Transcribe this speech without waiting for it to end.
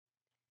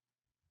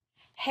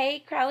Hey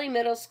Crowley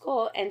Middle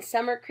School and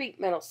Summer Creek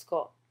Middle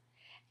School.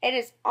 It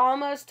is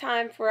almost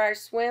time for our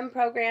swim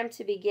program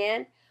to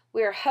begin.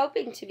 We are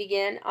hoping to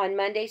begin on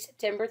Monday,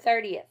 September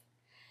 30th.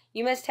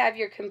 You must have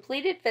your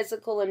completed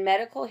physical and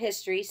medical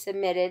history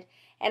submitted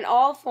and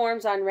all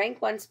forms on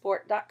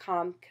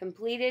rank1sport.com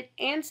completed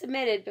and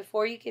submitted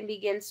before you can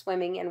begin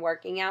swimming and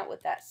working out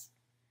with us.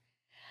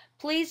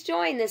 Please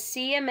join the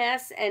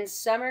CMS and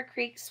Summer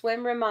Creek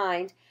Swim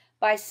Remind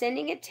by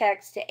sending a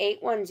text to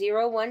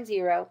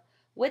 81010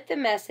 with the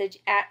message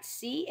at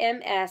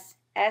CMS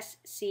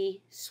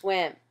SC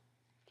Swim.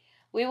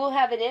 We will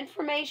have an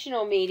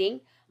informational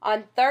meeting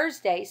on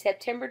Thursday,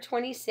 September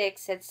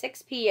 26th at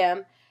 6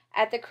 p.m.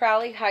 at the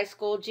Crowley High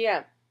School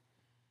gym.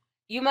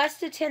 You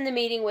must attend the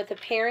meeting with a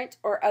parent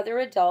or other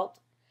adult.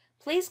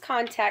 Please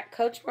contact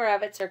Coach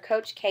Moravitz or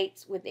Coach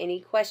Cates with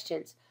any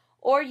questions,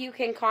 or you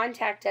can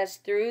contact us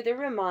through the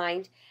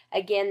Remind.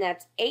 Again,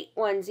 that's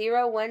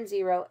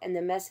 81010, and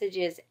the message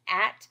is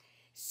at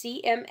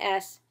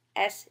CMS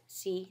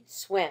SC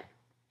Swim.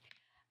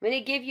 I'm going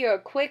to give you a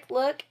quick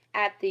look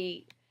at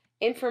the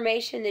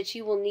information that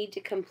you will need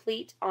to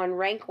complete on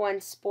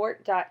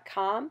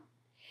rank1sport.com.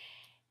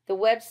 The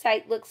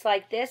website looks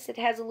like this. It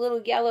has a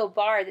little yellow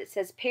bar that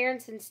says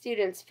Parents and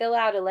Students Fill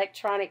Out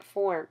Electronic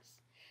Forms.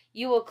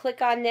 You will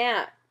click on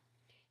that.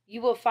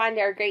 You will find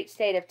our great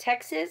state of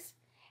Texas,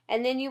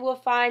 and then you will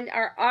find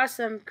our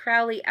awesome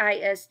Crowley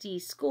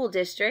ISD School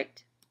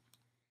District.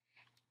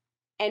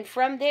 And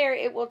from there,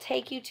 it will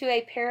take you to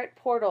a parent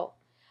portal.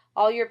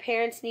 All your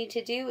parents need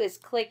to do is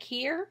click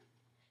here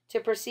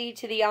to proceed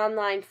to the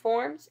online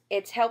forms.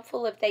 It's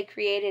helpful if they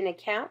create an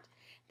account.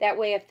 That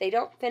way, if they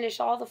don't finish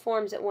all the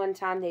forms at one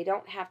time, they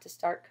don't have to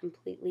start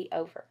completely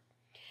over.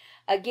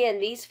 Again,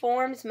 these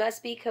forms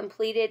must be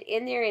completed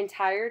in their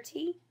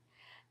entirety.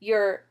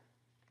 Your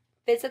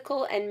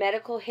physical and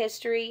medical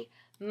history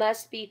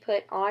must be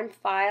put on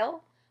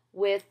file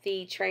with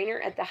the trainer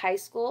at the high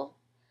school.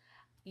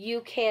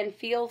 You can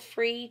feel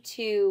free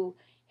to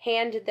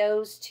hand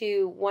those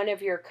to one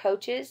of your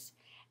coaches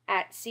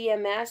at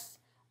CMS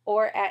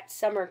or at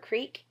Summer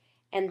Creek,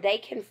 and they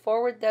can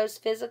forward those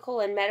physical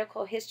and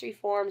medical history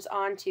forms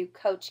on to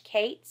Coach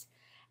Cates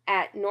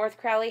at North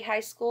Crowley High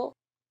School,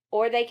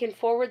 or they can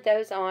forward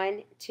those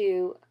on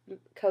to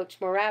Coach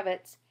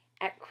Moravitz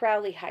at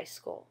Crowley High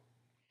School.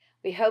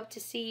 We hope to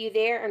see you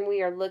there, and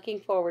we are looking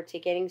forward to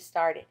getting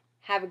started.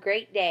 Have a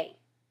great day.